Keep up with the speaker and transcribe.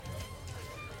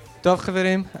טוב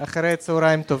חברים, אחרי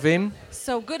צהריים טובים.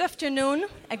 So good afternoon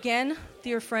again,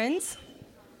 dear friends.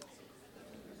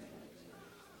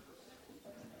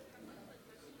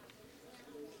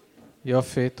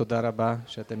 יופי, תודה רבה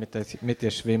שאתם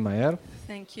מתיישבים מהר.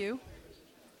 Thank you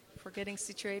for getting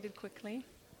situated quickly.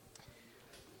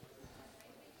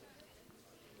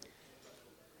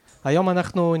 היום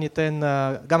אנחנו ניתן,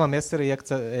 גם המסר יהיה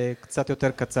קצת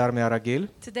יותר קצר מהרגיל.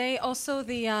 Today also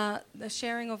the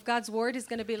sharing of God's word is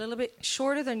going to be a little bit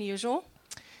shorter than usual.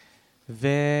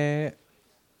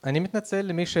 ואני מתנצל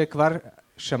למי שכבר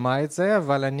שמע את זה,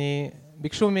 אבל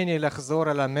ביקשו ממני לחזור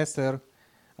על המסר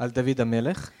על דוד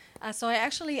המלך. So I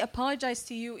actually apologize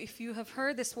to you if you have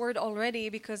heard this word already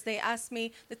because the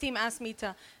team asked me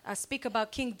to speak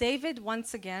about King David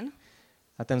once again.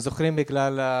 אתם זוכרים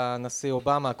בגלל הנשיא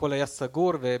אובמה, הכל היה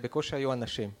סגור ובקושי היו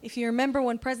אנשים. If you remember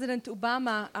when President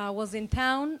Obama was in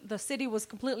town, the city was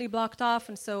completely blocked off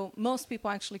and so most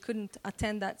people actually couldn't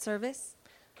attend that service.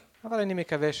 אבל אני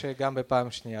מקווה שגם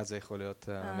בפעם שנייה זה יכול להיות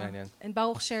מעניין. And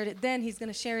Baruch shared it then, he's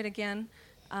going to share it again.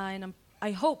 And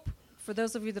I hope for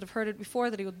those of you that have heard it before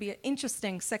that it would be an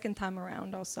interesting second time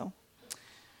around also.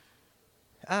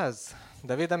 אז,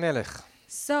 דוד המלך.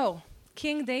 So,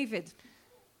 King David.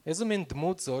 איזו מין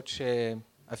דמות זאת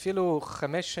שאפילו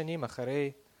 5 שנים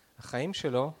אחרי החיים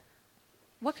שלו,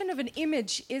 What kind of an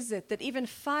image is it that even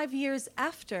 5 years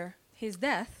after his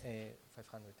death,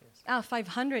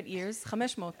 500 years,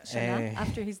 500 שנה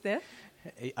after his death,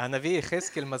 הנביא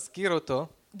יחזקאל מזכיר אותו,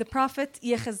 the prophet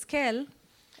יחזקאל,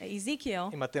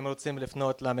 Ezekiel, אם אתם רוצים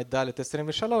לפנות למד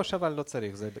 23, אבל לא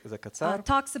צריך, זה קצר.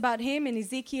 talks about him in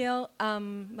Ezekiel,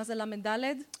 מה זה למד?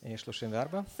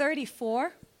 34. 34.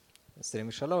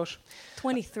 23.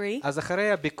 23. אז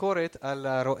אחרי הביקורת על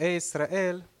רועי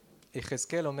ישראל,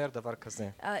 יחזקאל אומר דבר כזה.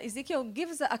 Ezekiel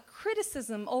gives a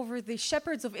criticism over the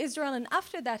shepherds of Israel, and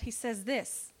after that he says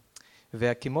this.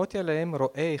 והקימותי עליהם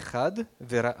רועה אחד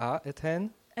וראה אתהן.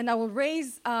 And I will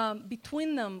raise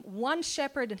between them one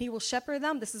shepherd and he will shepherd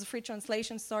them. This is a free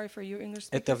translation, sorry for you English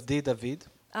speakers. את עבדי דוד.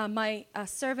 My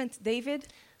servant David.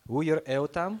 הוא יראה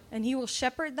אותם. And he will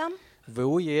shepherd them.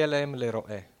 והוא יהיה להם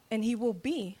לרועה. And he will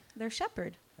be their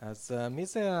shepherd. אז מי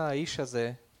זה האיש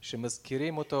הזה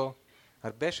שמזכירים אותו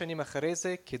הרבה שנים אחרי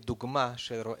זה כדוגמה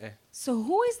של רועה? So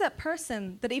who is that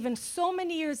person that even so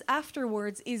many years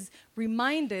afterwards is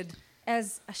reminded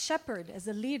as a shepherd, as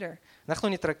a leader? אנחנו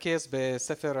נתרכז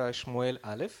בספר שמואל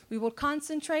א'. We will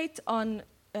concentrate on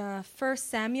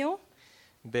 1 Samuel.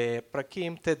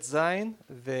 בפרקים ט"ז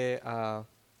וי"ח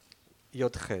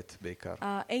בעיקר.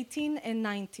 18 and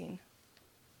 19.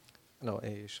 לא,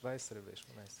 17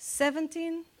 ו-18.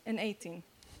 17 and 18.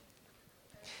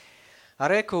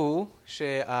 הרקע הוא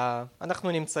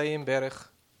שאנחנו נמצאים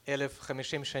בערך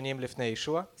 1050 שנים לפני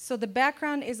ישוע. So the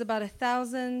background is about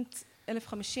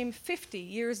 50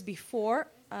 years before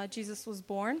Jesus was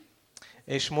born.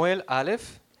 שמואל א',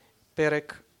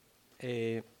 פרק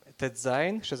ט"ז,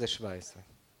 שזה 17.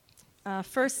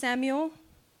 1 Samuel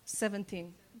 17.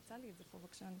 נמצא לי את זה פה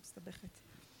בבקשה, אני מסתבכת.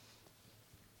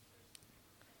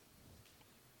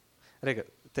 רגע,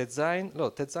 ט"ז,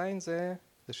 לא, ט"ז זה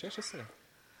 16.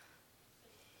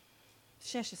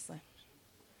 16.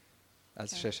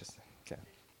 אז 16, כן.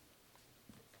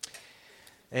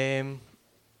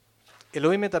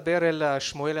 אלוהים מדבר אל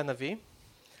שמואל הנביא.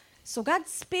 So God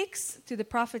speaks to the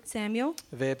prophet Samuel.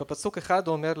 ובפסוק אחד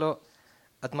הוא אומר לו,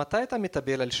 עד מתי אתה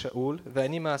מתאבל על שאול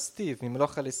ואני מאסתיו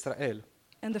ממלוך על ישראל?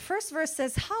 And the first verse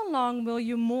says, how long will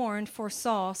you mourn for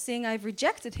Saul, seeing I've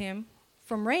rejected him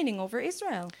from reigning over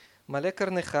Israel? מלא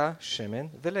קרנך שמן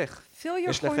ולך. Fill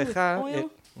your horn with oil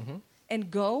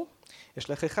and go.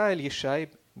 אשלחך אל ישי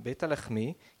בית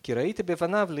הלחמי, כי ראיתי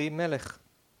בבניו לי מלך.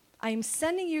 I am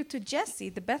sending you to Jesse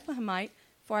the Bethlehemite,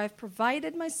 for I have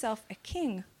provided myself a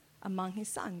king among his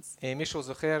sons. מישהו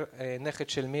זוכר נכד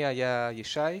של מי היה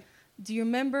ישי? Do you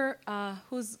remember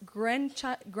whose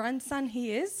grandson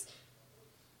he is?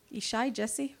 Yishai,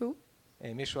 Jesse, who?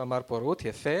 מישהו אמר פה רות,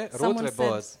 יפה, רות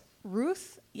ובועז.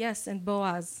 Ruth, yes, and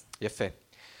Boaz. יפה.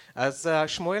 אז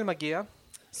שמואל מגיע.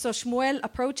 So Shmuel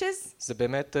approaches. זה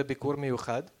באמת ביקור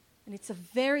מיוחד. And it's a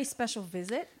very special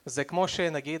visit. זה כמו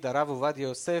שנגיד הרב עובדיה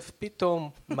יוסף פתאום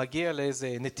מגיע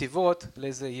לאיזה נתיבות,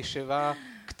 לאיזה ישיבה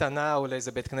קטנה או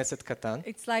לאיזה בית כנסת קטן.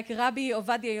 It's like Rabbi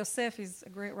Ovadia Yosef, is a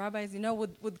great rabbi, as you know,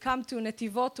 would come to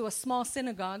Netivot, to a small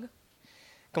synagogue.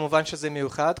 כמובן שזה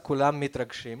מיוחד, כולם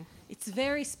מתרגשים. It's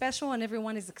very special and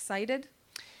everyone is excited.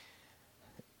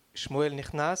 שמואל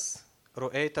נכנס,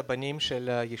 רואה את הבנים של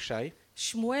ישי.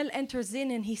 Shmuel enters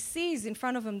in and he sees in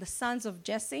front of him the sons of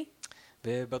Jesse.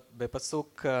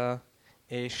 ובפסוק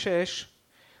 6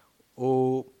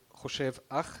 הוא חושב,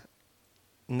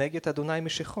 נגד אדוני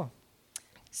משיחו.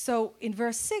 So in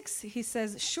verse 6 he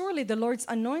says, surely the Lord's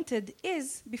anointed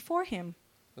is before him.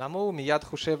 למה הוא מיד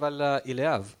חושב על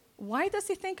אליאב? Why does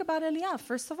he think about Eliab,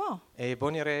 first of all? בואו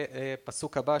נראה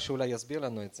פסוק הבא שאולי יסביר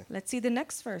לנו את זה. Let's see the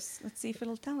next verse. Let's see if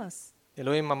it'll tell us.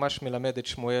 אלוהים ממש מלמד את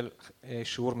שמואל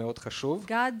שיעור מאוד חשוב.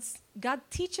 God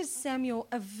teaches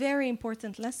Samuel a very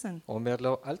important lesson. הוא אומר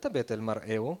לו, אל תבט אל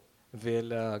מראהו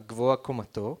ואל גבוה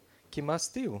קומתו, כי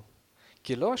מאסתי הוא.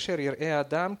 כי לא אשר יראה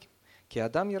האדם, כי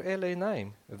האדם יראה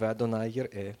לעיניים, ואדוני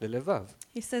יראה ללבב.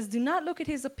 He says, do not look at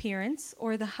his appearance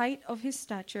or the height of his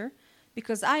stature,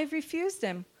 because I have refused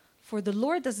him. For the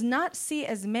Lord does not see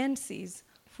as man sees.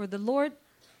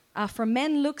 For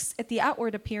man looks at the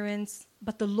outward appearance,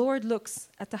 but the Lord looks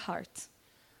at the heart.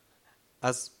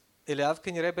 אז אליאב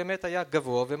כנראה באמת היה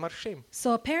גבוה ומרשים.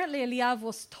 So apparently Eliab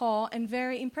was tall and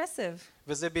very impressive.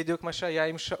 וזה בדיוק מה שהיה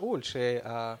עם שאול,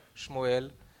 ששמואל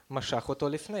משך אותו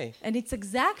לפני. And it's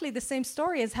exactly the same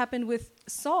story as happened with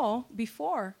Saul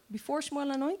before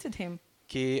Shmuel anointed him.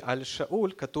 כי על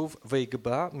שאול כתוב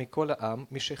ויגבה מכל העם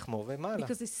משכמו ומעלה.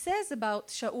 Because it says about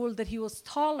Shaul that he was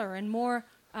taller and more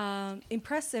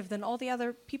impressive than all the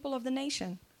other people of the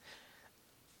nation.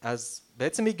 אז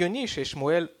בעצם הגיוני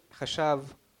ששמואל חשב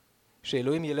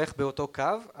שאלוהים ילך באותו קו,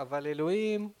 אבל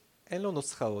אלוהים אין לו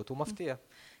נוסחאות, הוא מפתיע.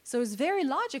 So it's very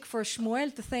logic for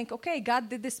Shmuel to think, okay, God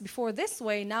did this before this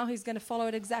way, now he's going to follow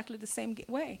it exactly the same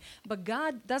way. But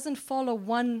God doesn't follow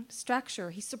one structure,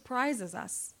 he surprises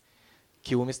us.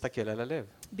 כי הוא מסתכל על הלב.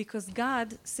 Because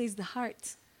God sees the heart.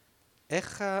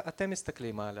 איך אתם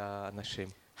מסתכלים על האנשים?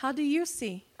 How do you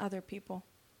see other people?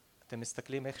 אתם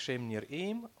מסתכלים איך שהם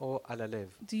נראים או על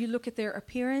הלב? Do you look at their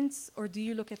appearance or do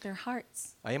you look at their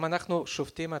hearts? האם אנחנו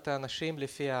שופטים את האנשים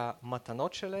לפי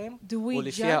המתנות שלהם Do we או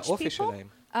לפי judge האופי people שלהם?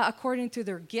 according to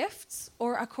their gifts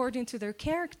or according to their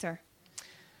character?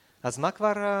 אז מה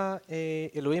כבר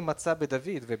אלוהים מצא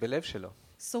בדוד ובלב שלו?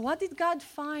 So what did God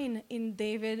find in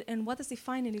David and what does he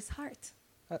find in his heart?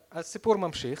 הסיפור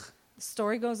ממשיך. The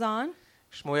story goes on.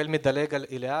 שמואל מדלג על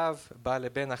אליאב, בא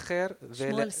לבן אחר,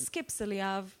 Shmuel skips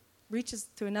Eliab, reaches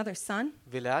to another son.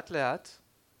 ולאט לאט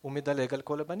הוא מדלג על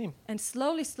כל הבנים. And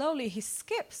slowly he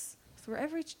skips through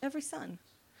every son.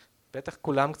 בטח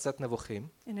כולם קצת נבוכים.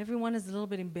 And everyone is a little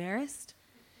bit embarrassed.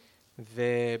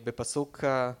 ובפסוק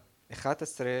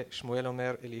 11 שמואל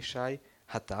אומר אל ישי,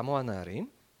 התמו הנערים?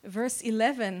 Verse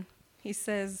 11, he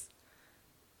says,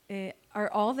 are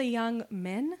all the young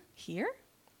men here?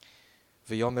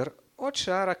 ויאמר, עוד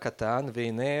שער הקטן,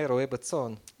 והנה רועה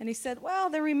בצאן. And he said,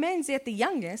 well, there remains yet the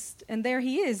youngest, and there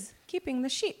he is, keeping the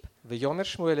sheep. ויאמר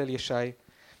שמואל אל ישי,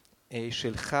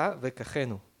 שלך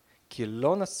וקחנו, כי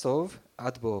לא נסוב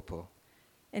עד בואו פה.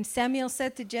 And Samuel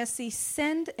said to Jesse,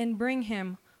 send and bring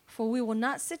him, for we will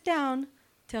not sit down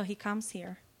till he comes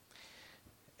here.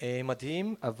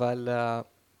 מדהים, אבל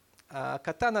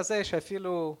הקטן הזה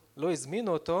שאפילו לא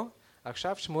הזמינו אותו,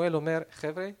 עכשיו שמואל אומר,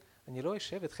 חבר'ה, אני לא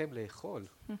אשב אתכם לאכול,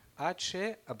 עד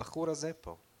שהבחור הזה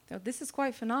פה. So this is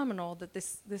quite phenomenal that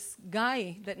this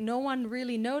guy that no one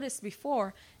really noticed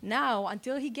before, now,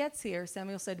 until he gets here,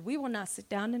 Samuel said, we will not sit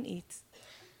down and eat.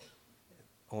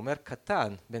 הוא אומר,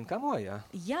 קטן, בן כמה הוא היה?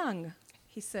 Young,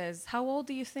 he says. How old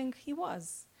do you think he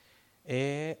was?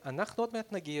 אנחנו עוד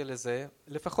מעט נגיע לזה,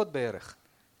 לפחות בערך.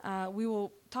 We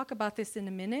will talk about this in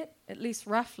a minute, at least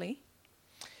roughly.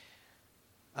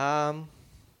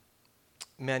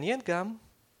 מעניין גם,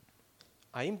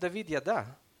 האם דוד ידע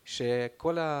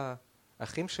שכל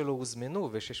האחים שלו הוזמנו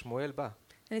וששמואל בא?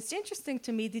 And it's interesting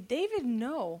to me, did David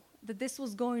know that this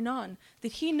was going on?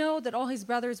 Did he know that all his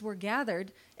brothers were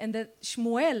gathered and that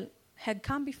Shmuel had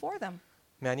come before them?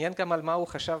 מעניין גם על מה הוא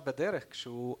חשב בדרך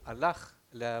כשהוא הלך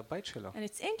לבית שלו. And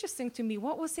it's interesting to me,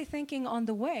 what was he thinking on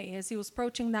the way as he was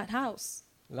approaching that house?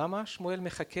 למה שמואל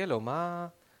מחכה לו?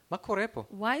 מה קורה פה?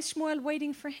 Why is Shmuel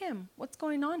waiting for him? What's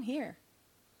going on here?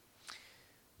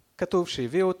 כתוב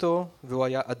שהביאו אותו והוא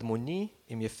היה אדמוני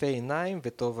עם יפה עיניים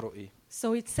וטוב רואי.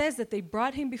 So it says that they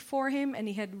brought him before him and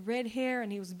he had red hair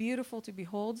and he was beautiful to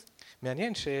behold.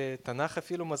 מעניין שתנ"ך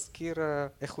אפילו מזכיר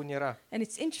איך הוא נראה. And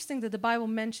it's interesting that the Bible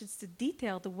mentions the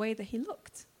detail, the way that he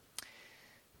looked.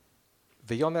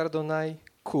 ויאמר אדוני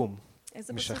קום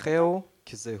משחהו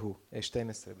כי זה הוא.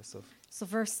 12 בסוף. So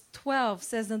verse 12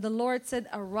 says, and the Lord said,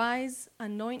 arise,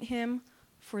 anoint him,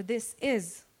 for this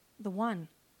is the one.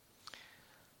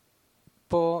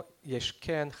 פה יש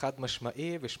כן חד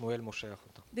משמעי ושמואל מושך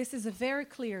אותו. This is a very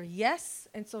clear yes,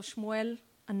 and so Shmuel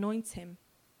anoints him.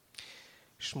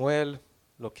 שמואל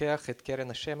לוקח את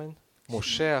קרן השמן,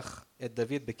 מושך את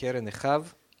דוד בקרן אחיו.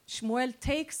 Shmuel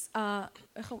takes,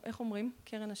 איך אומרים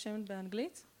קרן השמן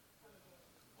באנגלית?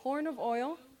 Horn of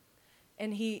oil,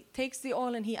 and he takes the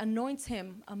oil and he anoints him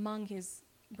among his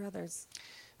brothers.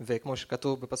 וכמו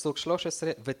שכתוב בפסוק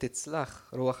 13,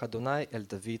 ותצלח רוח אדוני אל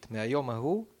דוד מהיום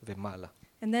ההוא ומעלה.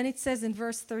 And then it says in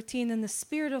verse 13, and the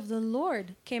Spirit of the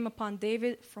Lord came upon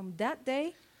David from that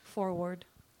day forward.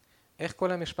 איך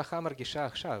כל המשפחה מרגישה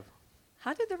עכשיו?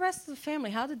 How did the rest of the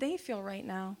family, how did they feel right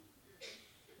now?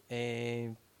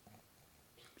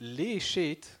 לי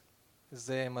אישית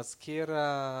זה מזכיר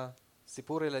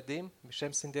סיפור ילדים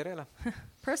בשם סינדרלה.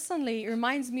 Personally, it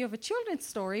reminds me of a children's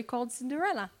story called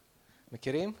Cinderella.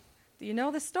 מכירים? Do you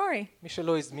know the story? מי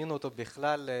שלא הזמינו אותו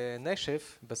בכלל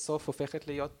לנשף, בסוף הופכת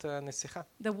להיות נסיכה.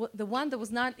 The one that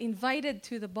was not invited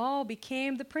to the ball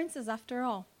became the princess after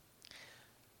all.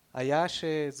 היה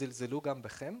שזלזלו גם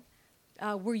בכם?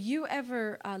 Were you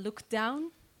ever looked down?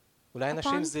 אולי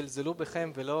אנשים זלזלו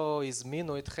בכם ולא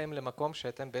הזמינו אתכם למקום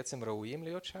שאתם בעצם ראויים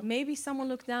להיות שם? Maybe someone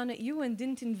looked down at you and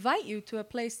didn't invite you to a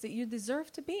place that you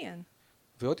deserve to be in.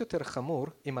 ועוד יותר חמור,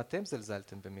 אם אתם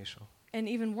זלזלתם במישהו. And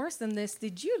even worse than this,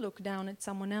 did you look down at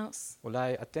someone else?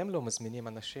 אולי אתם לא מזמינים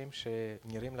אנשים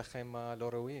שנראים לכם לא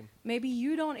ראויים. Maybe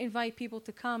you don't invite people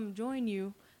to come join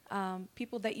you,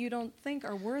 people that you don't think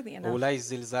are worthy enough. או אולי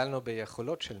זלזלנו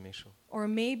ביכולות של מישהו. Or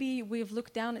maybe we've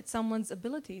looked down at someone's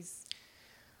abilities.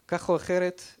 כך או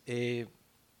אחרת,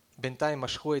 בינתיים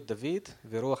משכו את דוד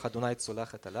ורוח אדוני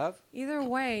צולחת עליו. Either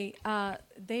way,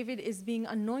 David is being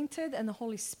anointed and the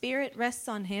Holy Spirit rests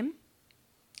on him.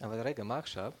 אבל רגע, מה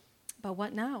עכשיו? But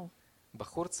what now?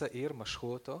 בחור צעיר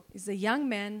משכו אותו. Is a young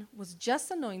man was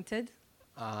just anointed.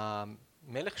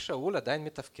 המלך שאול עדיין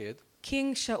מתפקד.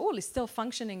 King Shaul is still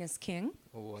functioning as king.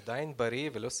 הוא עדיין בריא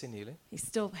ולא סנילי. He's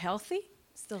still healthy,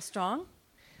 still strong.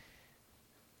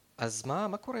 אז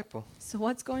מה קורה פה? So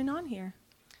what's going on here?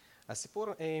 הסיפור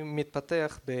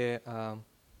מתפתח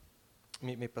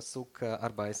מפסוק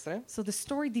 14. So the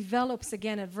story develops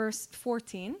again at verse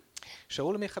 14.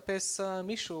 שאול מחפש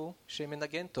מישהו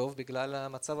שמנגן טוב בגלל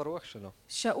המצב הרוח שלו.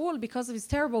 Shaul, because of his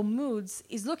terrible moods,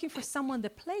 is looking for someone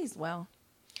that plays well.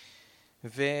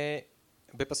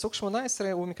 ובפסוק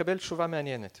 18 הוא מקבל תשובה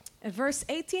מעניינת. At verse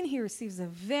 18 he receives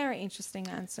a very interesting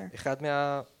answer. אחד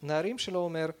מהנערים שלו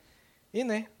אומר,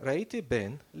 הנה ראיתי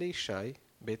בן לישי,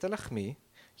 בית הלחמי,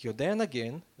 יודע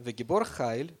נגן וגיבור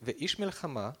חיל ואיש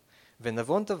מלחמה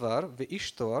ונבון דבר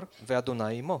ואיש תואר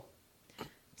ואדוני עמו.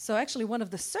 So actually one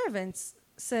of the servants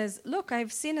says, look,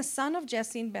 I've seen a son of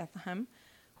Jesse in Bethlehem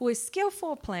who is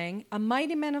skillful at playing, a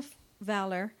mighty man of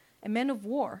valor, a man of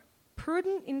war,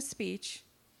 prudent in speech,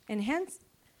 and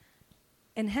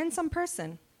handsome person,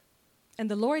 and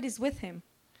the Lord is with him.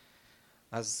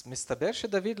 אז מסתבר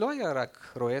שדוד לא היה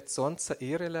רק רועה צאן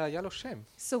צעיר, אלא היה לו שם.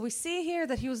 So we see here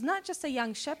that he was not just a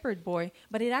young shepherd boy,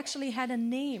 but it actually had a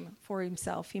name for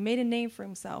himself. He made a name for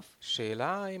himself.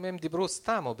 שאלה אם הם דיברו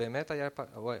סתם, או באמת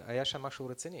היה שם משהו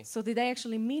רציני. So did they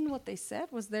actually mean what they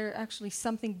said? Was there actually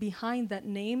something behind that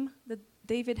name that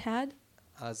David had?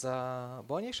 אז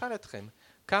בואו אני אשאל אתכם,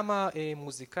 כמה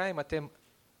מוזיקאים אתם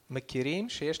מכירים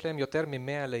שיש להם יותר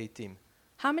מ-100 להיטים?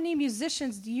 How many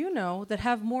musicians do you know that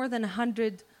have more than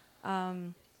 100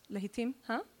 lahitim?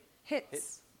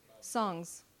 Hits.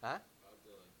 Songs.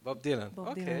 בוב דילן. בוב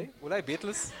אוקיי, דילן. אולי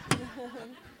ביטלס?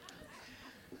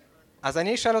 אז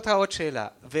אני אשאל אותך עוד שאלה.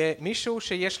 ומישהו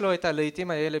שיש לו את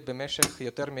הלהיטים האלה במשך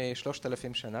יותר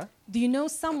מ-3,000 שנה? Do you know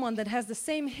someone that has the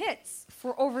same hits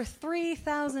for over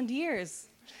 3,000 years?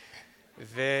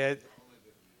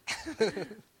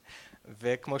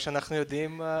 וכמו שאנחנו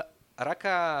יודעים, רק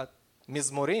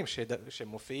מזמורים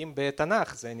שמופיעים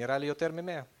בתנ"ך, זה נראה לי יותר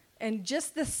מ-100. And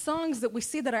just the songs that we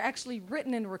see that are actually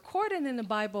written and recorded in the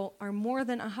Bible are more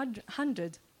than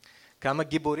 100. כמה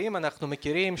גיבורים אנחנו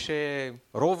מכירים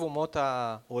שרוב אומות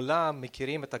העולם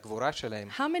מכירים את הגבורה שלהם.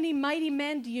 How many mighty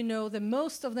men do you know that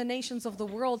most of the nations of the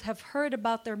world have heard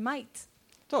about their might?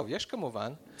 טוב, יש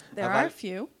כמובן. There are a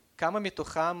few. כמה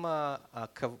מתוכם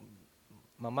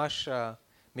ממש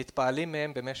מתפעלים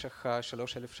מהם במשך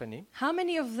 3,000 שנים? How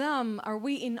many of them are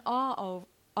we in awe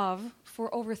of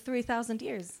for over 3,000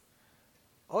 years?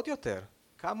 עוד יותר,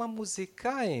 כמה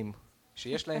מוזיקאים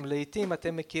שיש להם להיטים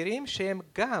אתם מכירים שהם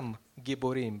גם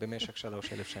גיבורים במשך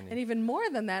 3,000 And שנים? even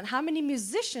more than that, how many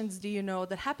musicians do you know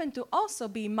that happen to also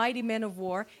be mighty men of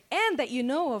war and that you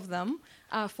know of them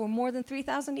for more than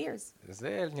 3,000 years?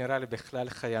 זה נראה לי בכלל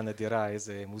חיה נדירה,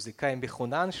 איזה מוזיקאי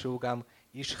מחונן שהוא גם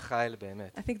איש חיל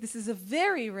באמת. I think this is a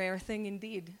very rare thing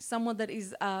indeed. Someone that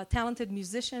is a talented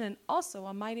musician and also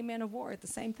a mighty man of war at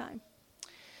the same time.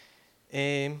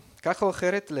 כך או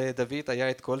אחרת לדוד היה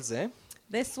את כל זה.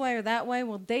 This way or that way,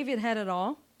 well, David had it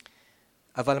all.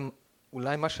 אבל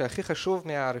אולי מה שהכי חשוב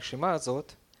מהרשימה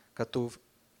הזאת, כתוב,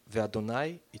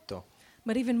 ואדוני איתו.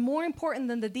 But even more important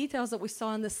than the details that we saw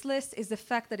in this list is the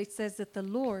fact that it says that the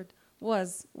Lord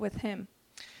was with him.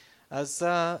 אז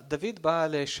דוד בא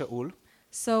לשאול.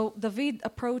 So David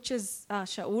approaches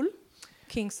Shaul,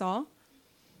 King Saul.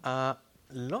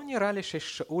 לא נראה לי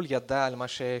ששאול ידע על מה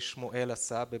ששמואל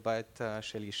עשה בבית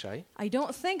של ישי. I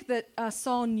don't think that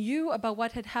Saul knew about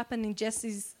what had happened in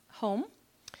Jesse's home.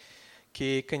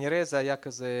 כי כנראה זה היה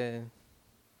כזה,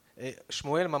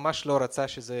 שמואל ממש לא רצה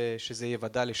שזה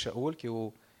יוודע לשאול, כי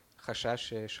הוא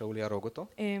חשש ששאול יהרוג אותו.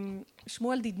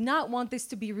 Shmuel did not want this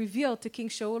to be revealed to King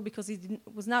Shaul because he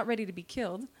was not ready to be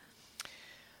killed.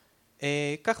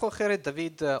 כך או אחרת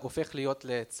דוד הופך להיות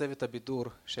לצוות הבידור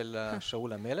של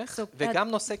שאול המלך, וגם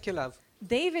נושא כליו.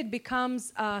 David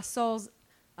becomes Saul's,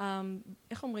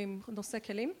 איך אומרים, נושא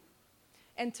כלים?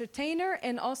 Entertainer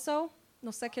and also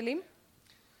נושא כלים?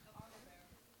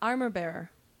 Armor bearer.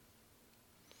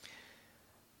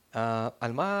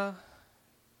 על מה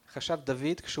חשב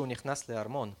דוד כשהוא נכנס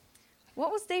לארמון? What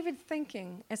was David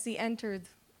thinking as he entered?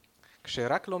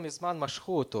 כשרק לא מזמן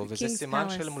משכו אותו, וזה סימן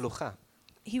של מלוכה.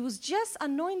 He was just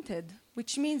anointed,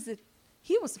 which means that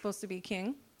he was supposed to be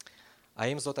king.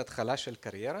 האם זאת התחלה של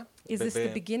קריירה? Is this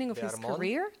the beginning of his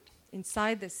career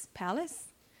inside this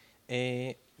palace?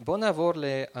 בוא נעבור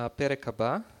לפרק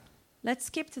הבא. Let's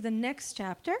skip to the next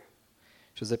chapter.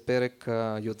 שזה פרק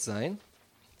י"ז.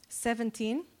 17.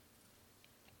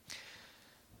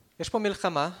 יש פה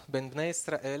מלחמה בין בני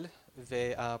ישראל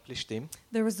והפלישתים.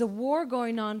 There was a war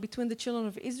going on between the children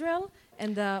of Israel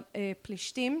and the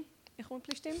פלישתים. איך אומרים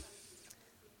פלישתים?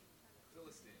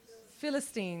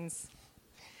 Philistines.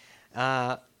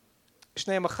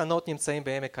 שני מחנות נמצאים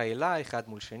בעמק האלה, אחד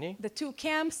מול שני. The two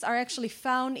camps are actually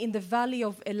found in the valley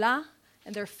of Elah,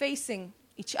 and they're facing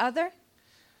each other.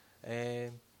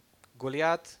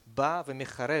 גוליית בא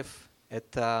ומחרף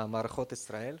את מערכות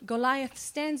ישראל. Goliath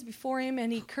stands before him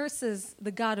and he curses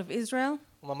the God of Israel.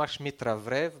 הוא ממש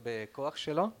מתרברב בכוח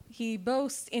שלו. He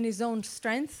boasts in his own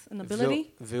strength and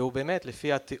ability. והוא באמת,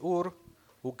 לפי התיאור,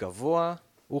 הוא גבוה,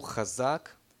 הוא חזק.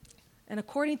 And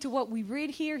according to what we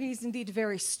read here, he's indeed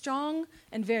very strong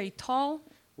and very tall.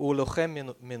 הוא לוחם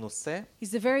מנוסה.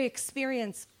 He's a very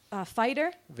experienced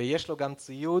fighter. ויש לו גם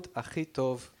ציוד הכי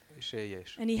טוב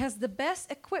שיש. And he has the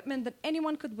best equipment that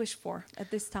anyone could wish for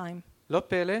at this time. לא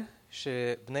פלא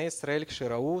שבני ישראל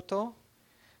כשראו אותו,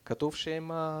 כתוב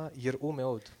שהם יראו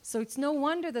מאוד. So it's no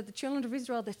wonder that the children of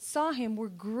Israel that saw him were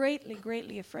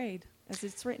greatly afraid, as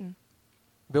it's written.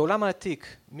 בעולם העתיק,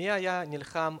 מי היה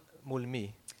נלחם מול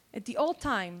מי? At the old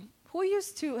time, who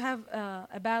used to have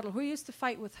a battle? Who used to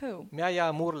fight with who? מי היה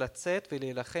אמור לצאת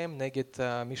ולהילחם נגד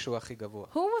מישהו הכי גבוה?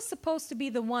 Who was supposed to be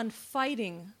the one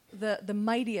fighting the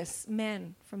mightiest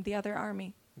man from the other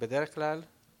army? בדרך כלל,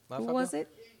 מה Who הפעם? was it?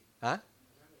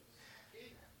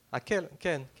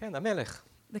 כן, המלך.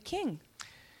 The king.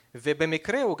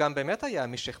 ובמקרה הוא גם באמת היה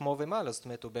משכמו ומעלה, זאת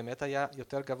אומרת הוא באמת היה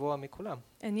יותר גבוה מכולם.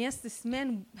 And yes, this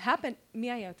man happened.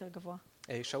 מי היה יותר גבוה?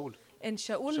 שאול. And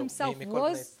Shaul himself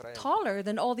was taller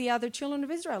than all the other children of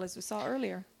Israel, as we saw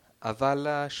earlier. אבל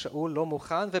שאול לא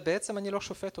מוכן, ובעצם אני לא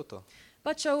שופט אותו.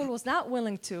 But Shaul was not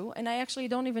willing to, and I actually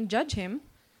don't even judge him.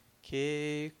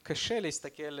 כי קשה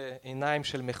להסתכל עיניים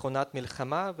של מכונת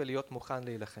מלחמה ולהיות מוכן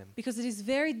להילחם. Because it is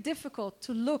very difficult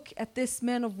to look at this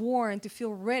man of war and to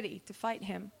feel ready to fight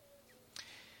him.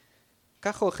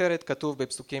 כך או אחרת כתוב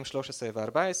בפסוקים 13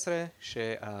 ו-14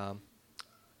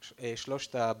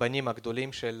 ששלושת הבנים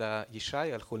הגדולים של ישי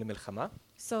הלכו למלחמה.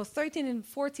 So 13 and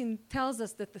 14 tells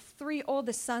us that the three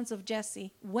oldest sons of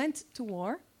Jesse went to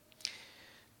war.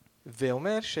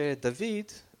 ואומר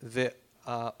שדוד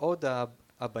ועוד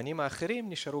הבנים האחרים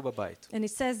נשארו בבית. And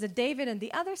it says that David and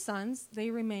the other sons, they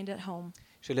remained at home.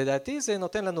 שלדעתי זה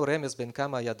נותן לנו רמז בין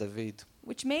כמה היה דוד.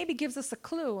 Which maybe gives us a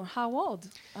clue on how old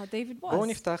David was. בואו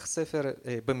נפתח ספר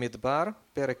במדבר,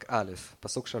 פרק א',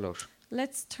 פסוק 3.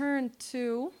 Let's turn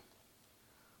to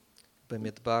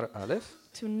במדבר א',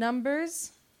 to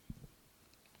Numbers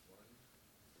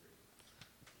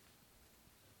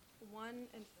 1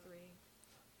 and 3.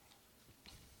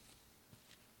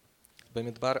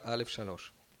 במדבר א'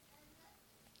 3.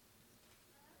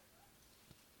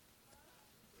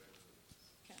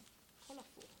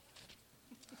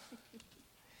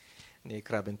 אני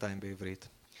אקרא בינתיים בעברית.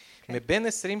 מבין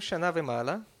 20 שנה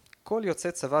ומעלה, כל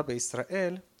יוצא צבא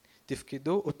בישראל,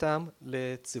 תפקדו אותם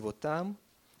לצבאותם,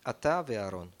 אתה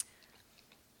ואהרון.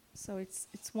 So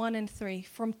it's 1 and 3.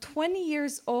 From 20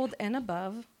 years old and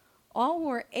above, all who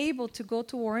are able to go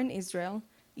to war in Israel,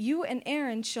 you and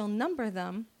Aaron shall number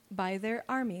them by their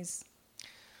armies.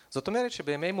 זאת אומרת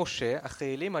שבימי משה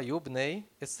החיילים היו בני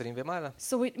 20 ומעלה.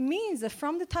 So it means that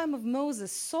from the time of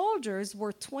Moses, soldiers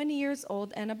were 20 years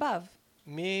old and above.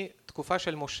 מתקופה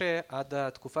של משה עד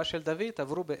התקופה של דוד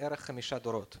עברו בערך 5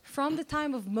 דורות. From the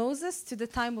time of Moses to the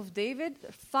time of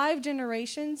David, 5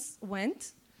 generations went,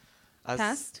 אז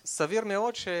passed. סביר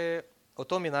מאוד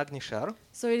שאותו מנהג נשאר.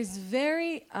 So it is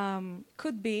very,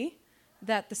 could be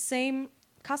that the same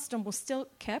custom was still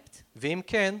kept. ואם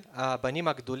כן, הבנים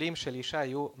הגדולים של אישה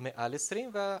היו מעל 20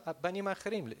 והבנים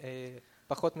האחרים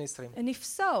פחות מ-20. And if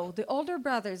so, the older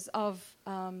brothers of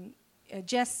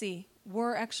Jesse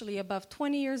were actually above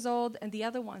 20 years old and the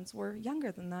other ones were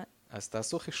younger than that. אז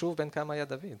תעשו חישוב בין כמה היה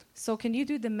דוד. So can you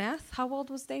do the math? How old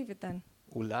was David then?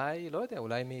 אולי, לא יודע,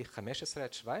 אולי מ-15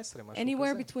 עד 17, משהו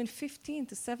Anywhere כזה. between 15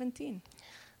 to 17.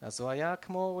 אז הוא היה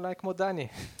אולי כמו דני.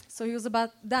 So he was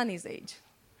about Danny's age.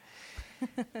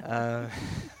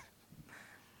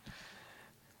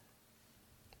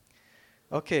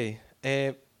 אוקיי,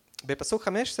 בפסוק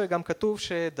 15 גם כתוב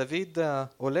שדוד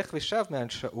הולך ושב מעל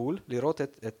שאול לראות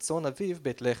את צאן אביו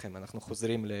בית לחם. אנחנו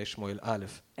חוזרים לשמואל א'.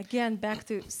 Again, back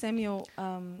to Samuel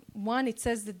 1, it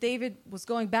says that David was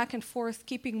going back and forth,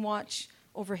 keeping watch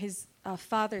over his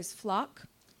father's flock.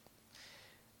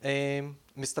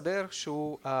 מסתבר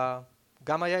שהוא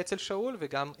גם היה אצל שאול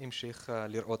וגם המשיך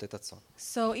לראות את הצאן.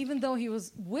 So even though he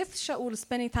was with Shaul,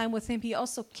 spending time with him, he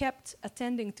also kept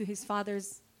attending to his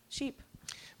father's sheep.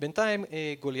 בינתיים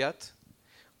גוליית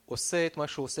עושה את מה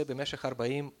שהוא עושה במשך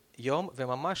 40 יום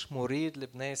וממש מוריד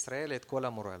לבני ישראל את כל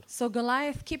המורל. So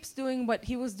Goliath keeps doing what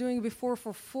he was doing before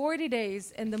for 40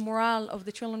 days, and the morale of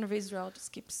the children of Israel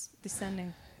just keeps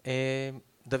descending.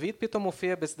 דוד פתאום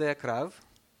מופיע בשדה הקרב.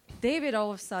 David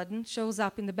all of a sudden shows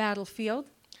up in the battlefield.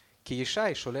 כי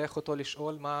ישי שולח אותו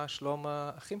לשאול מה שלום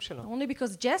האחים שלו. Only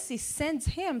because Jesse sends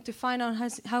him to find out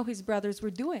how his brothers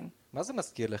were doing. מה זה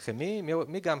מזכיר לכם?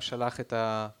 מי גם שלח את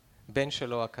הבן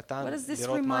שלו הקטן What does this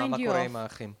לראות מה remind you קורה of? עם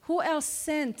האחים? Who else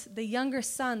sent the younger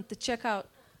son to check out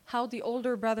how the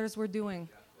older brothers were doing?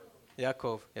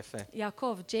 יעקב, יפה.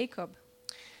 Yaakov, Jacob.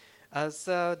 אז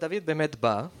דוד באמת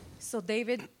בא, So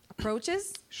David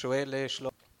approaches שואל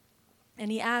שלום, and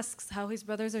he asks how his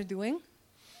brothers are doing.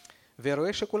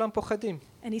 ורואה שכולם פוחדים.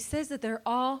 And he says that they're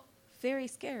all very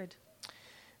scared.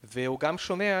 והוא גם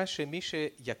שומע שמי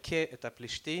שיכה את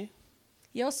הפלישתי,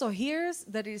 He also hears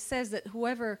that it says that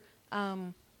whoever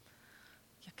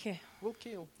will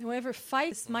kill. whoever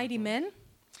fights mighty men,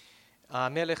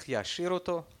 המלך יעשיר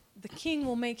אותו, the king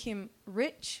will make him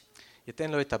rich.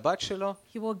 ייתן לו את הבת שלו,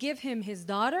 He will give him his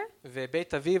daughter,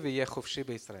 ובית אביו יהיה חופשי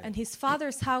בישראל. and his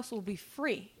father's house will be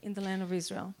free in the land of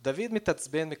Israel. דוד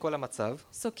מתעצבן מכל המצב,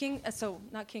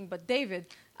 Not king, but David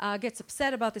gets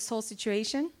upset about this whole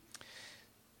situation.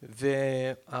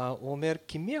 והוא אומר,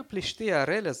 כי מי הפלישתי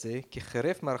הערל הזה, כי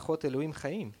חרף מערכות אלוהים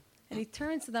חיים? And he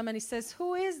turns to them and he says,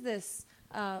 who is this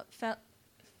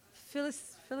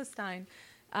Philistine?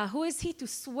 Who is he to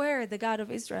swear the God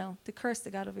of Israel, to curse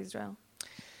the God of Israel?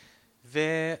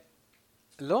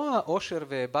 ולא העושר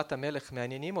ובת המלך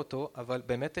מעניינים אותו, אבל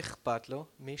באמת אכפת לו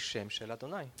משם של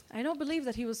אדוני. I don't believe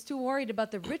that he was too worried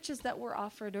about the riches that were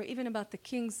offered or even about the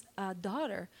king's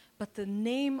daughter, but the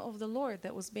name of the Lord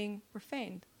that was being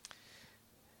profaned.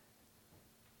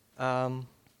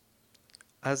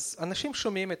 אז אנשים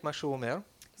שומעים את מה שהוא אומר,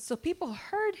 So people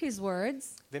heard his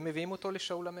words, ומביאים אותו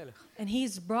לשאול המלך. and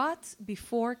he's brought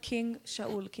before King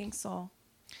Shaul, King Saul.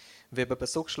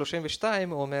 ובפסוק 32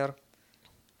 הוא אומר,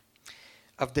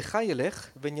 עבדך ילך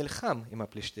ונלחם עם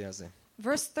הפלישתי הזה.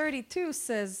 Verse 32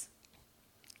 says,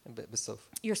 בסוף.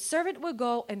 your servant will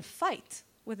go and fight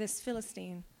with this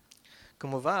Philistine.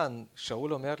 כמובן,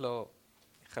 שאול אומר לו,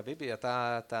 חביבי,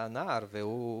 אתה נער,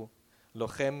 והוא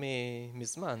לוחם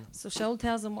מזמן. So Shaul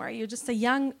tells him, you're just a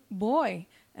young boy,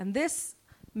 and this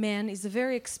man is a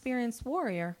very experienced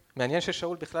warrior. מעניין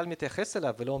ששאול בכלל מתייחס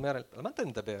אליו ולא אומר, על מה אתה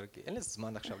מדבר? אין לי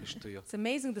זמן עכשיו לשטויות. It's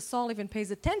amazing that Saul even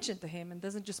pays attention to him and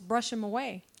doesn't just brush him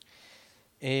away.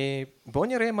 בואו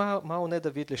נראה מה עונה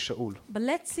דוד לשאול. But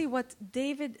let's see what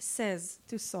David says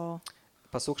to Saul.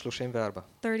 פסוק 34.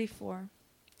 34.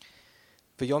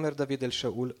 ויאמר דוד אל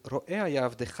שאול, רואה היה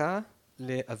עבדך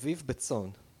לאביו בצאן,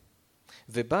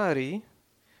 ובא ארי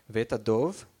ואת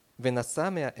הדוב, ונשא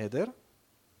מהעדר,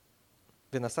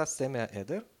 ונשא שא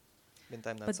מהעדר.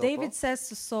 But David says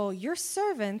to Saul, your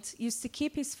servant used to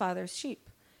keep his father's sheep.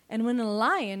 And when a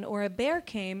lion or a bear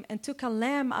came and took a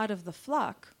lamb out of the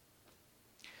flock,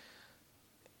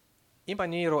 אם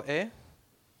אני רואה,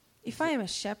 if I am a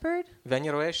shepherd, ואני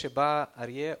רואה שבא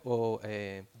אריה או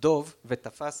דוב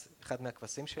ותפס אחד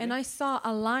מהכבשים שלי, and I saw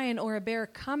a lion or a bear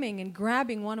coming and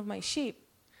grabbing one of my sheep,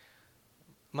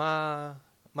 מה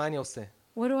אני עושה?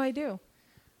 what do I do?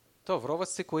 טוב, רוב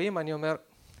הסיכויים אני אומר,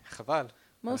 חבל.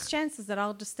 Most chances that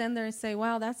I'll just stand there and say,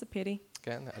 wow, that's a pity.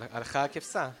 כן, הלכה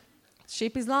הכבשה.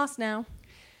 Sheep is lost now.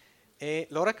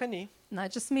 לא רק אני.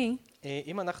 Not just me.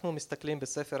 אם אנחנו מסתכלים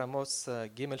בספר עמוס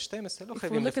ג' 12, לא If we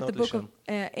חייבים look at the לפנות book לשם.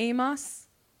 of Amos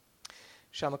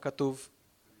שם כתוב,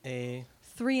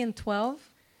 3:12,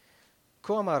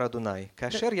 כה אמר אדוני,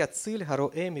 כאשר יציל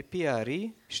הרועה מפי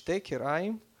הארי, שתי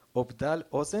קרעיים או בדל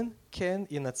אוזן, כן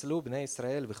ינצלו בני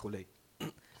ישראל וכולי.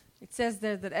 it says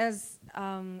there that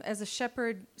as a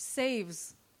shepherd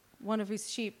saves one of his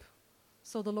sheep,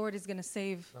 so the Lord is going to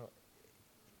save.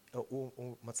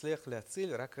 הוא מצליח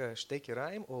להציל רק שתי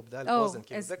קרעיים או בדל Oh, אוזן,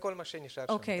 כי as- זה כל מה שנשאר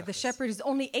שם. Okay, the תכלס. shepherd is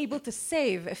only able to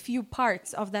save a few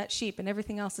parts of that sheep and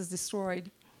everything else is destroyed.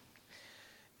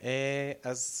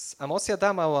 אז עמוס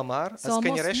ידע מה הוא אמר, So אז Amos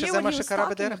כנראה knew שזה what מה he was שקרה talking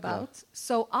בדרך כלל. about.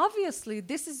 So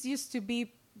obviously this is used to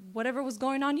be whatever was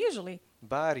going on usually.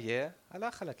 בא אריה,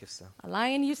 הלך על הכבשה. A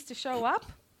lion used to show up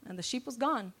and the sheep was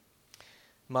gone.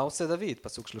 מה עושה דוד?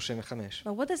 פסוק 35.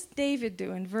 But what does David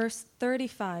do in verse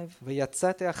 35?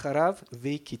 ויצאתי אחריו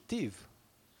והכיתיו,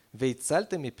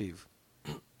 והצלתי מפיו.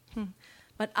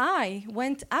 But I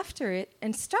went after it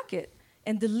and struck it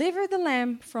and delivered the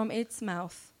lamb from its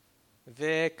mouth.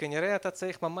 וכנראה אתה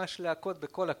צריך ממש להכות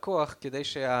בכל הכוח כדי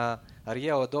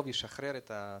שהאריה או הדוב ישחרר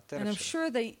את And הטרף I'm שלו.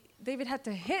 sure that David had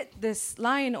to hit this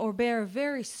lion or bear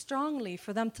very strongly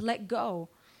for them to let go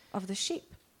of the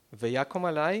sheep. ויקום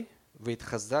עליי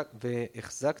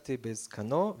והחזקתי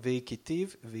בזקנו והכיתיו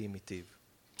והמיתיו.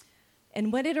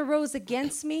 And when it arose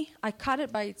against me, I caught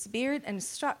it by its beard and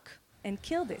struck and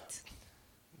killed it.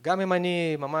 גם אם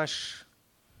אני ממש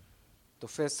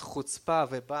תופס חוצפה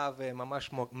ובא וממש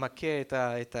מכה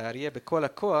את האריה בכל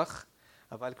הכוח,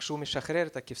 אבל כשהוא משחרר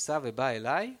את הכבשה ובא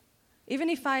אליי, Even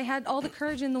if I had all the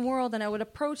courage in the world and I would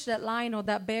approach that lion or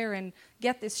that bear and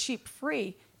get this sheep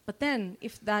free, but then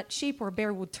if that sheep or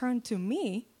bear would turn to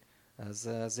me, אז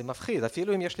זה מפחיד,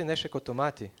 אפילו אם יש לי נשק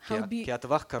אוטומטי, I would be כי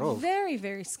הטווח קרוב. very,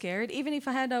 very scared, even if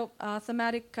I had a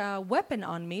thematic weapon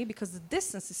on me because the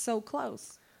distance is so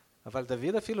close. אבל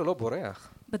דוד אפילו לא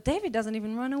בורח. But David doesn't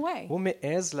even run away. הוא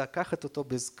מעז לקחת אותו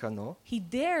בזקנו, He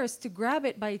dares to grab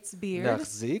it by its beard,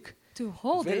 להחזיק, to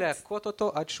hold it, ולהכות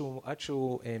אותו עד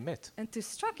שהוא מת. and to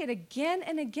struck it again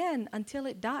and again until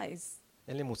it dies.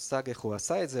 אין לי מושג איך הוא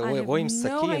עשה את זה, I have או עם no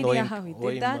סכין, idea how he או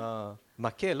did עם that.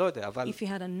 מכה, לא יודע, If he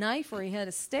had a knife or he had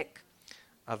a stick,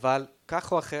 אבל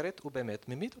כך או אחרת הוא באמת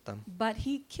ממית אותם. but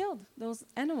he killed those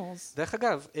animals. דרך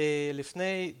אגב,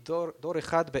 לפני דור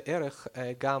אחד בערך,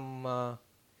 גם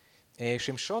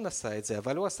שמשון עשה את זה,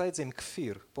 אבל הוא עשה את זה עם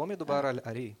כפיר. פה מדובר על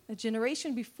ארי. A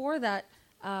generation before that,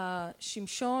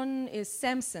 Shimshon is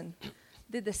Samson,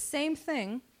 did the same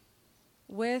thing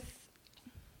with,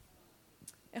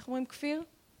 איך אומרים כפיר?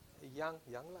 A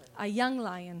young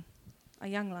lion. A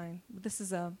young lion. This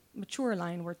is a mature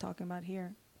lion we're talking about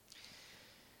here.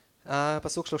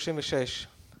 פסוק 36.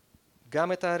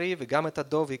 גם את הארי וגם את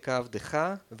הדוב היכה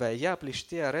עבדך, והיה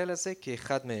פלישתי הערל הזה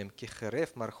כאחד מהם,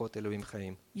 כחרף מערכות אלוהים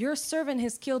חיים. Your servant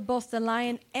has killed both the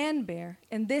lion and bear,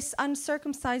 and this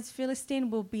uncircumcised Philistine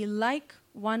will be like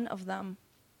one of them.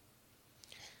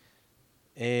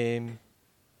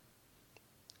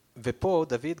 ופה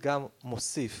דוד גם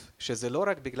מוסיף שזה לא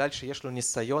רק בגלל שיש לו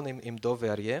ניסיון עם דוב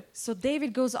ואריה, So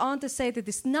David goes on to say that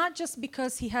it's not just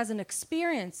because he has an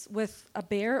experience with a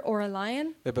bear or a lion.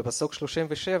 ובפסוק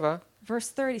 37, Verse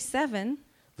 37,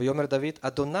 ויאמר דוד,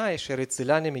 אדוני אשר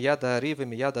הצילני מיד הארי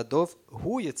ומיד הדוב,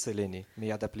 הוא יצילני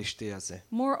מיד הפלישתי הזה.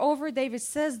 moreover, David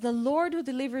says, the Lord who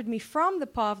delivered me from the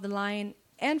paw of the lion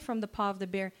and from the paw of the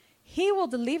bear, he will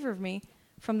deliver me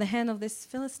from the hand of this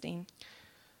Philistine.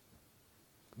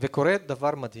 וקורה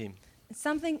דבר מדהים.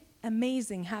 Something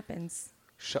amazing happens.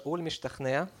 שאול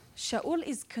משתכנע, Shaul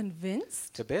is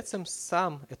convinced שבעצם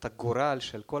שם את הגורל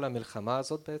של כל המלחמה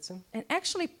הזאת בעצם, and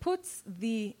actually puts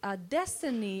the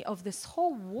destiny of this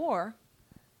whole war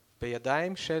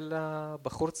בידיים של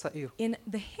בחור צעיר.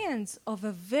 in the hands of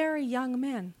a very young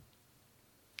man.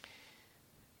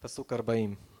 פסוק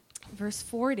 40. Verse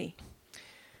 40.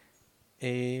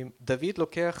 דוד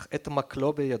לוקח את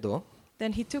מקלו בידו,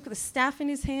 Then he took the staff in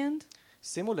his hand.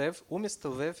 שימו לב, הוא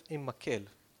מסתובב עם מקל,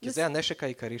 כי זה הנשק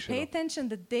העיקרי שלו. Pay attention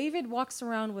that David walks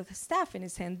around with a staff in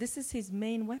his hand. This is his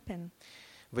main weapon.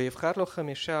 ויבחר לו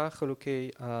 5 חלוקי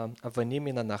אבנים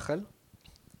מן הנחל.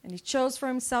 And he chose for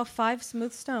himself 5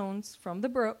 smooth stones from the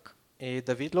brook.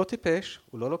 דוד לא טיפש,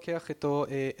 הוא לא לוקח איתו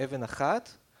אבן אחת,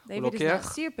 הוא David is not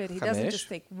לוקח stupid. He doesn't 5. just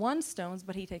take 1 stone,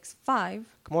 but he takes 5.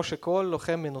 כמו שכל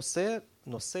לוחם מנוסה,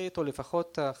 נושא איתו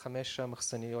לפחות 5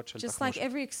 מחסניות של Just like תחמושת.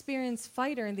 every experienced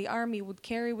fighter in the army would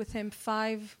carry with him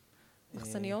 5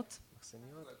 מחסניות,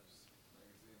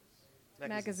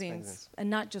 magazines, and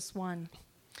not just 1.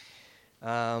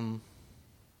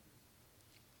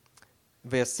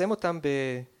 וישם אותם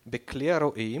בכלי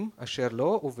הרועים אשר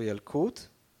לו ובילקוט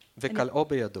וקלעו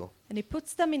בידו. And he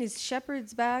puts them in his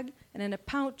shepherd's bag and in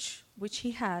a pouch which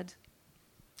he had.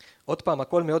 עוד פעם,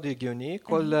 הכל מאוד הגיוני,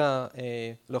 כל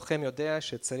לוחם יודע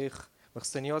שצריך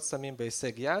מחסניות שמים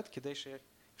בהישג יד כדי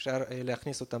שאפשר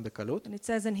להכניס אותם בקלות. And it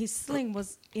says, and his sling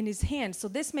was in his hand. So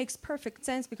this makes perfect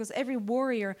sense because every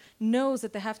warrior knows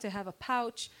that they have to have a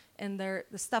pouch and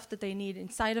the stuff that they need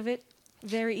inside of it.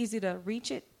 Very easy to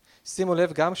reach it. שימו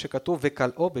לב גם שכתוב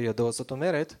וקלעו בידו, זאת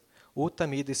אומרת, הוא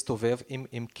תמיד הסתובב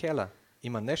עם קלע,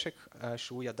 עם הנשק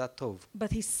שהוא ידע טוב.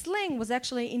 But his sling was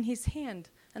actually in his hand.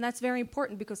 And that's very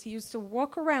important because he used to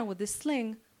walk around with this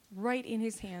sling right in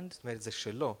his hand. זאת אומרת, זה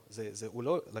שלו, הוא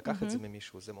לא לקח את זה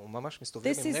ממישהו, הוא ממש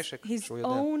מסתובב This עם is נשק his שהוא יודע.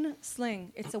 own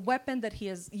sling. It's a weapon that he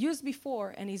has used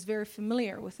before and he's very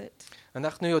familiar with it.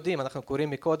 אנחנו יודעים, אנחנו קוראים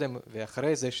מקודם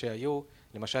ואחרי זה שהיו,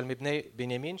 למשל מבני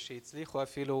בנימין שהצליחו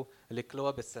אפילו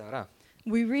לקלוע בשערה.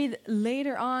 We read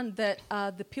later on that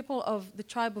the people of the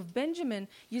tribe of Benjamin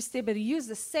used to be able to use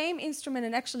the same instrument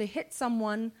and actually hit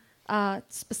someone,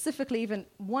 specifically even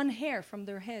one hair from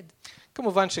their head.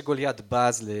 כמובן שגוליית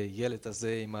בז לילד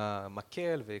הזה עם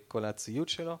המקל וכל הציוד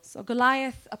שלו. So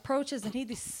Goliath approaches and he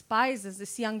despises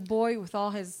this young boy with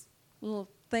all his little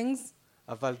things.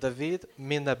 אבל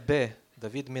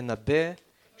דוד מנבא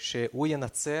שהוא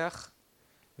ינצח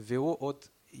והוא עוד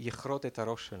יכרות את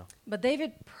הראש שלו. But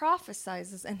David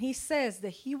prophesies and he says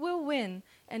that he will win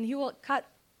and he will cut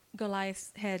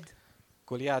Goliath's head.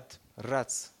 גוליית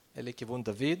רץ לכיוון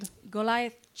דוד.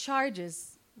 Goliath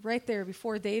charges right there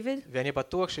before David. ואני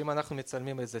בטוח שאם אנחנו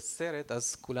מצלמים איזה סרט,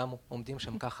 אז כולם עומדים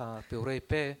שם ככה פעורי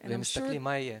פה ומסתכלים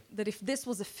מה יהיה. That if this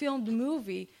was a filmed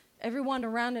movie, everyone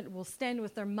around it will stand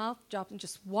with their mouth dropped and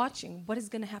just watching what is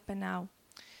going to happen now.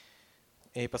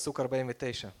 פסוק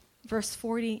 49. Verse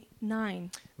 49.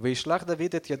 וישלח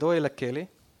דוד את ידו אל הכלי.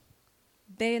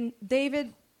 Then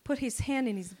David put his hand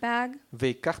in his bag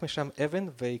ויקח משם אבן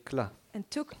ויקלע.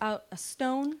 and took out a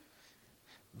stone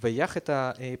ויח את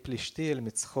הפלישתי אל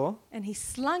מצחו. and he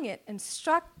slung it and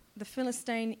struck the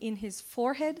Philistine in his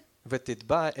forehead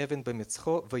ותטבע האבן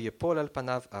במצחו ויפול על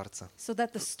פניו ארצה. so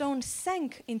that the stone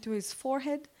sank into his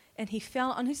forehead and he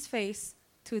fell on his face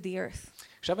to the earth.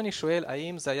 עכשיו אני שואל,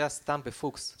 האם זה היה סתם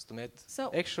בפוקס? זאת אומרת,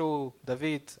 איכשהו דוד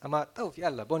אמר, טוב,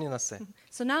 יאללה, בוא ננסה.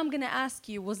 So now I'm going to ask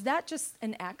you, was that just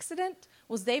an accident?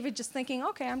 Was David just thinking,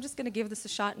 okay, I'm just going to give this a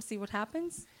shot and see what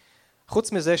happens?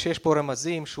 חוץ מזה שיש פה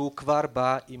רמזים שהוא כבר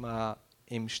בא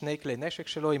עם שני כלי נשק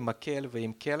שלו, עם מקל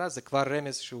ועם קלע, זה כבר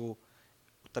רמז שהוא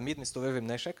תמיד מסתובב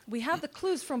עם נשק. We have the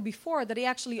clues from before that he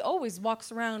actually always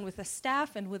walks around with a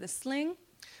staff and with a sling.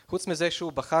 חוץ מזה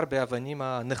שהוא בחר באבנים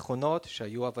הנכונות,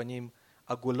 שהיו אבנים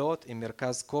עגולות עם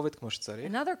מרכז כובד כמו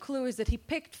שצריך. Another clue is that he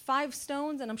picked 5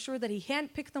 stones and I'm sure that he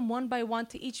handpicked them one by one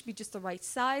to each be just the right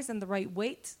size and the right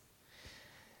weight.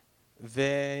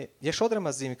 ויש עוד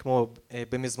רמזים כמו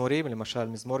במזמורים, למשל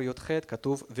מזמור י"ח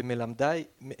כתוב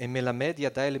ומלמד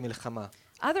ידיי למלחמה.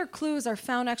 Other clues are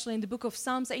found actually in the book of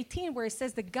Psalms 18 where it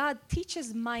says that God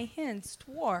teaches my hands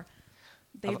to war.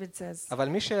 David says. אבל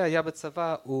מי שהיה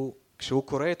בצבא כשהוא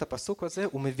קורא את הפסוק הזה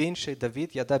הוא מבין שדוד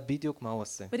ידע בדיוק מה הוא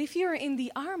עושה. But if you're in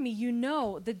the army you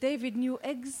know that David knew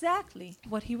exactly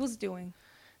what he was doing.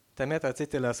 האמת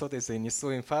רציתי לעשות איזה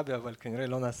ניסוי עם פאביו אבל כנראה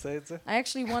לא נעשה את זה. I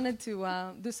actually wanted to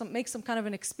make some kind of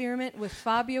an experiment with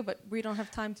Fabio but we don't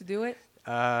have time to do it.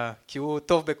 כי הוא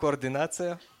טוב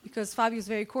בקואורדינציה. Because Fabio is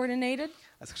very coordinated.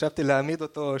 אז חשבתי להעמיד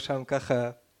אותו שם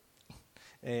ככה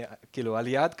כאילו על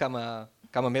יד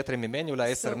כמה מטרים ממני,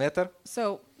 אולי 10 מטר.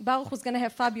 So Baruch was going to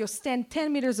have Fabio stand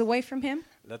 10 meters away from him.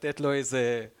 לתת לו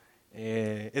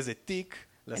איזה תיק,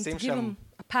 לשים שם... And to give him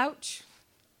a pouch.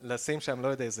 לשים שם, לא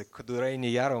יודע, איזה כדורי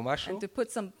נייר או משהו. And to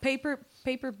put some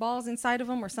paper balls inside of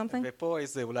him or something. ופה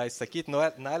איזה אולי שקית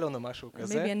ניילון או משהו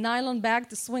כזה. Maybe a nylon bag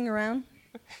to swing around.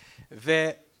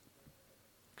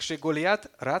 וכשגוליית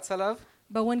רץ עליו...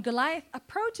 But when Goliath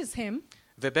approaches him...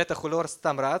 ובטח הוא לא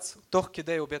סתם רץ, תוך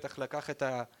כדי הוא בטח לקח את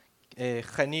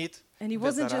החנית And he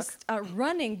wasn't just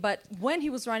running, but when he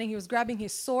was running, he was grabbing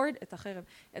his sword,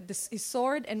 his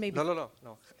sword, and maybe... לא.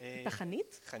 את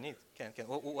החנית? חנית, כן.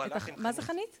 הוא הלך עם חנית. מה זה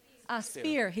חנית?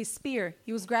 Spear, his spear.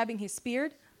 He was grabbing his spear.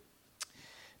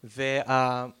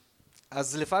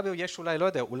 אז לפאביו יש אולי, לא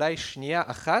יודע, אולי שנייה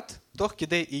אחת, תוך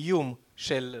כדי איום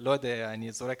של, לא יודע,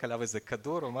 אני זורק עליו איזה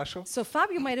כדור או משהו. So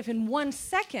Fabio might have in 1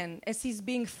 second, as he's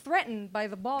being threatened by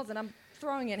the balls that I'm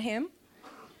throwing at him,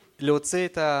 להוציא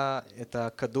את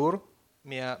הכדור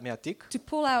מהתיק. to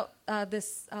pull out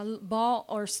this ball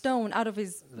or stone out of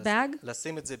his bag,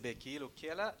 לשים את זה בכאילו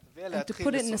קלע, and to ולהתחיל put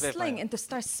it in a לסובב sling, מהר. and to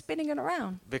start spinning it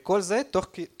around. וכל זה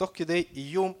תוך כדי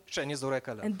איום שאני זורק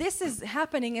עליו. And this is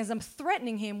happening as I'm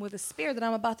threatening him with a spear that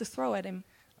I'm about to throw at him.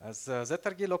 אז זה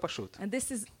תרגיל לא פשוט. And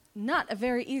this is not a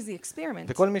very easy experiment.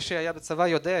 וכל מי שהיה בצבא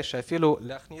יודע שאפילו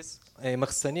להכניס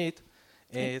מחסנית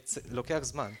לוקח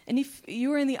זמן. And if you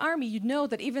were in the army, you'd know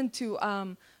that even to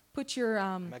put your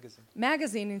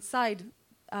magazine inside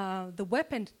the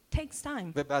weapon takes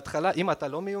time. ובהתחלה, אם אתה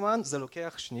לא מיומן, זה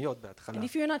לוקח שניות בהתחלה. And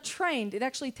if you're not trained, it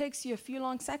actually takes you a few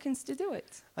long seconds to do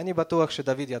it. אני בטוח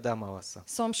שדוד ידע מה הוא עשה.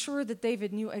 So I'm sure that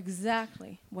David knew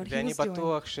exactly what he ואני was doing.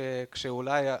 בטוח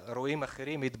שכשאולי רועים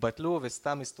אחרים התבטלו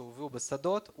וסתם הסתובבו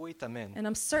בשדות, הוא התאמן. And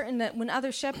I'm certain that when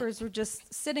other shepherds were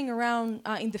just sitting around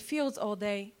in the fields all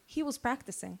day, he was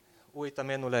practicing. הוא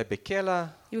התאמן אולי בקלע,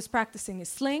 He was practicing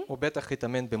his sling. הוא בטח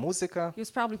התאמן במוזיקה, He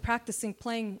was probably practicing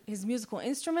playing his musical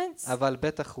instruments. אבל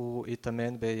בטח הוא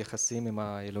התאמן ביחסים עם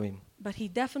האלוהים. But he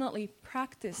definitely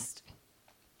practiced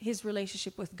his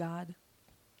relationship with God.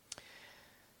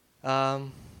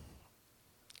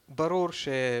 ברור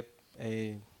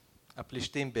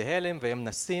שהפלישתים בהלם והם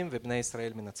נסים ובני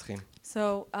ישראל מנצחים.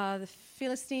 So the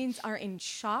Philistines are in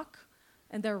shock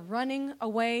and they're running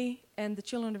away and the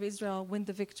children of Israel win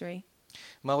the victory.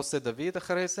 מה עושה דוד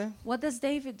אחרי זה? What does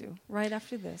David do right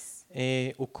after this?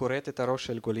 הוא כורת את הראש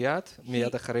של גוליית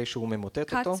מיד אחרי שהוא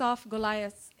ממוטט אותו. Cuts off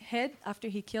Goliath's head after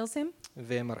he kills him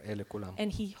ומראה לכולם.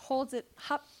 and he holds it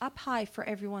up high for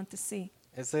everyone to see.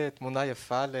 איזה תמונה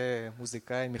יפה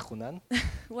למוזיקאי מחונן.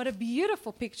 What a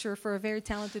beautiful picture for a very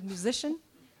talented musician.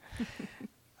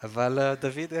 אבל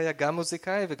דוד היה גם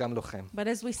מוזיקאי וגם לוחם. But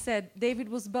as we said, David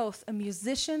was both a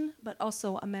musician but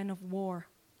also a man of war.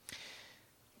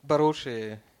 ברור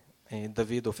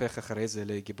שדוד הופך אחרי זה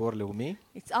לגיבור לאומי.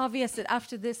 It's obvious that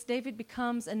after this David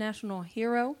becomes a national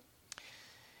hero.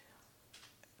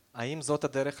 האם זאת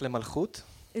הדרך למלכות?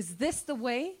 Is this the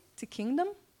way to kingdom?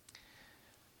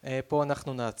 פה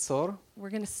אנחנו נעצור. We're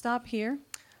going to stop here.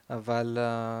 אבל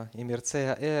אם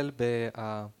ירצה האל,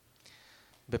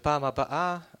 בפעם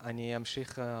הבאה אני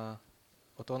אמשיך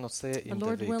אותו נושא עם The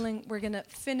דוד. Lord willing, we're going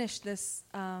to finish this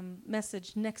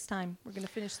message next time. We're going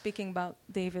to finish speaking about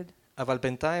David. אבל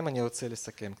בינתיים אני רוצה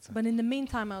לסכם קצת. But in the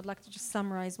meantime, I would like to just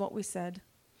summarize what we said.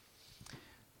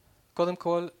 קודם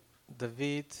כל,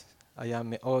 דוד היה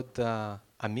מאוד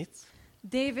אמיץ.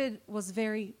 David was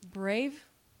very brave.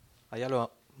 היה לו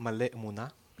מלא אמונה.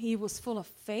 He was full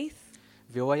of faith.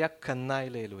 והוא היה קנאי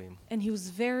לאלוהים. And he was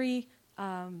very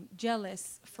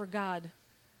jealous for God.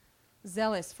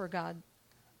 Zealous for God.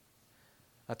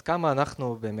 עד כמה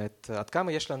אנחנו באמת, עד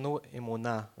כמה יש לנו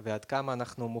אמונה, ועד כמה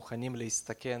אנחנו מוכנים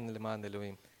להסתכן למען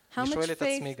אלוהים. How אני much שואל את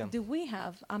עצמי faith גם. do we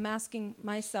have? I'm asking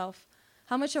myself,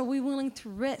 how much are we willing to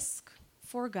risk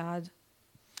for God?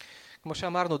 כמו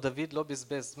שאמרנו, דוד לא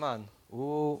בזבז זמן,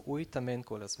 הוא התאמן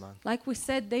כל הזמן. Like we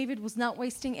said, David was not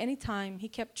wasting any time. He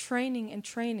kept training and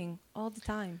training all the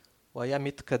time. הוא היה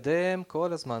מתקדם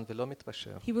כל הזמן ולא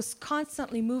מתפשר. He was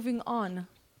constantly moving on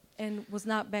and was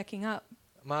not backing up.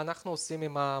 מה אנחנו עושים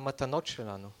עם המתנות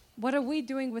שלנו? What are we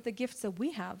doing with the gifts that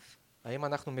we have? האם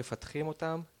אנחנו מפתחים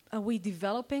אותם? Are we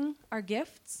developing our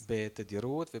gifts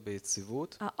בתדירות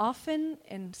וביציבות? often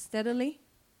and steadily?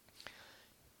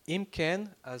 אם כן,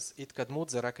 אז התקדמות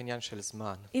זה רק עניין של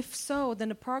זמן. If so, then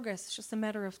the progress is just a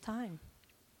matter of time.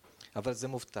 אבל זה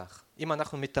מובטח. אם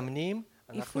אנחנו מתאמנים,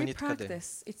 If אנחנו we נתקדם.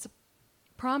 practice, it's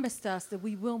promised us that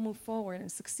we will move forward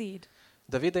and succeed.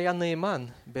 דוד היה נאמן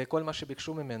בכל מה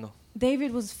שביקשו ממנו.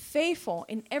 David was faithful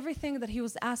in everything that he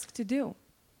was asked to do.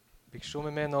 ביקשו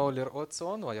ממנו לרעות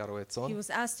צאן, הוא היה רועה צאן. He was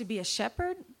asked to be a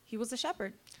shepherd. He was a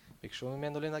shepherd. ביקשו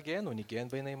ממנו לנגן, הוא ניגן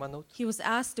בנאמנות. He was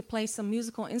asked to play some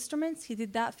musical instruments. He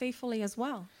did that faithfully as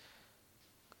well.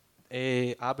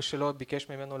 אבא שלו ביקש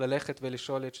ממנו ללכת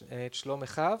ולשאול את שלום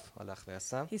אחיו, הלך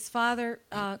ועשה. His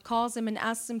father calls him and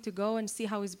asks him to go and see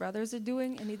how his brothers are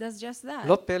doing, and he does just that.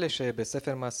 לא פלא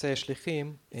שבספר מעשי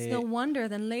שליחים, It's no wonder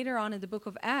then later on in the book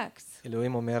of Acts,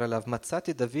 אלוהים אומר עליו,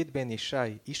 מצאתי דוד בן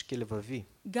ישי, איש כלבבי.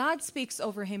 God speaks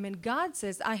over him and God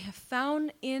says, I have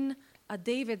found in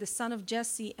David, the son of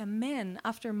Jesse, a man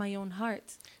after my own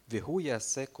heart, והוא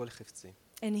יעשה כל חפצי.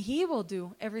 and he will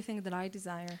do everything that I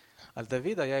desire. על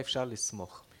דוד היה אפשר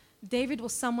לסמוך. David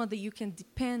was someone that you can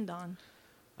depend on.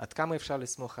 עד כמה אפשר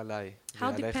לסמוך עליי How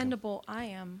ועליכם? dependable I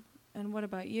am, and what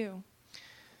about you?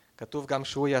 כתוב גם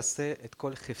שהוא יעשה את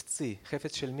כל חפצי.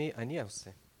 חפץ של מי אני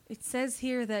עושה. It says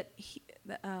here that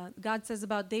God says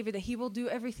about David that he will do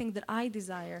everything that I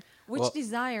desire. Which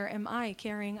desire am I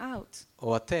carrying out?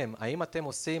 או אתם, האם אתם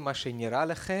עושים מה שנראה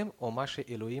לכם, או מה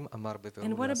שאלוהים אמר And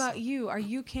בבירור what לעשות? about you? Are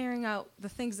you carrying out the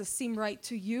things that seem right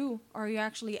to you, or are you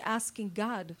actually asking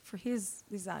God for his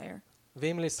desire?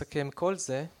 ואם לסכם כל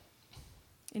זה,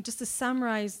 And just to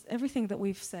summarize everything that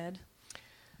we've said,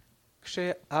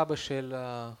 כשאבא של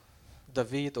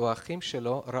דוד או האחים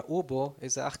שלו ראו בו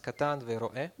איזה אח קטן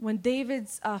ורועה, When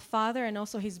David's father and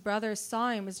also his brothers saw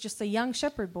him as just a young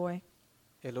shepherd boy,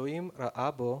 אלוהים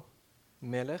ראה בו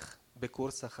מלך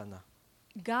בקורס הכנה.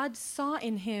 God saw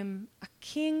in him a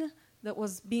king that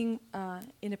was being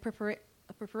in a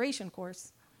preparation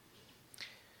course.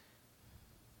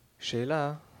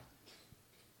 שאלה,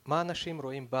 מה אנשים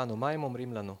רואים בנו? מה הם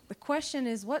אומרים לנו? The question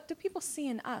is, what do people see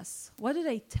in us? What do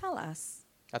they tell us?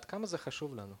 עד כמה זה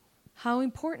חשוב לנו? How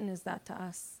important is that to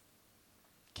us?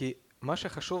 כי מה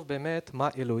שחשוב באמת, מה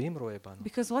אלוהים רואה בנו.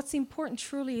 Because what's important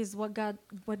truly is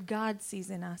what God sees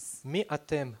in us. מי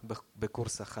אתם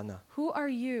בקורס הכנה? Who are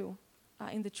you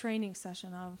in the training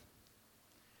session of?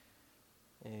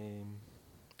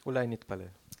 אולי נתפלל.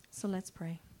 So let's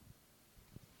pray.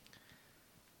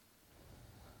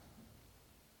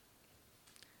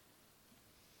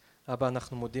 אבא,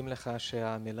 אנחנו מודים לך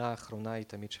שהמילה האחרונה היא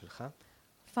תמיד שלך.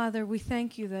 Father, we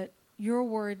thank you that your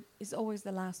word is always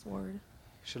the last word.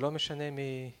 שלא משנה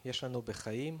מי יש לנו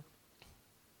בחיים,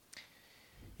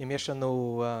 אם יש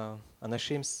לנו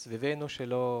אנשים סביבנו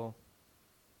שלא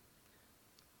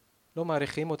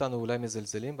מעריכים אותנו, אולי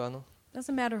מזלזלים בנו.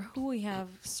 Doesn't matter who we have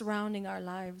surrounding our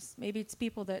lives. Maybe it's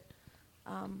people that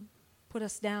put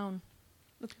us down,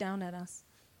 look down at us.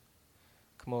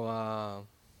 כמו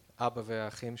האבא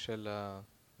והאחים של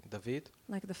דוד.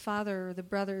 Like the father or the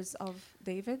brothers of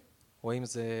David. או אם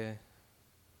זה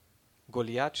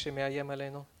גוליית שמאיים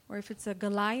עלינו. Or if it's a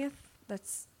Goliath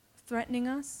that's threatening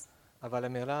us. אבל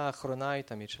המילה האחרונה היא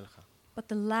תמיד שלך. But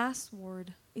the last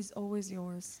word is always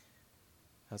yours.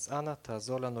 אז אנא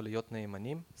תעזור לנו להיות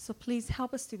נאמנים. So please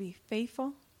help us to be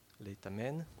faithful.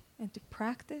 להתאמן. And to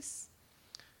practice.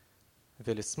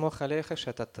 ולסמוך עליך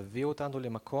שאתה תביא אותנו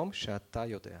למקום שאתה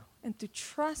יודע. And to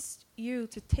trust you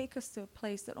to take us to a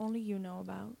place that only you know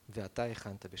about. ואתה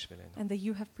הכנת בשבילנו. And that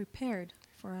you have prepared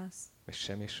for us.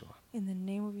 בשם ישוע. In the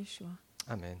name of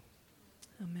Yeshua. אמן.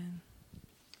 Amen.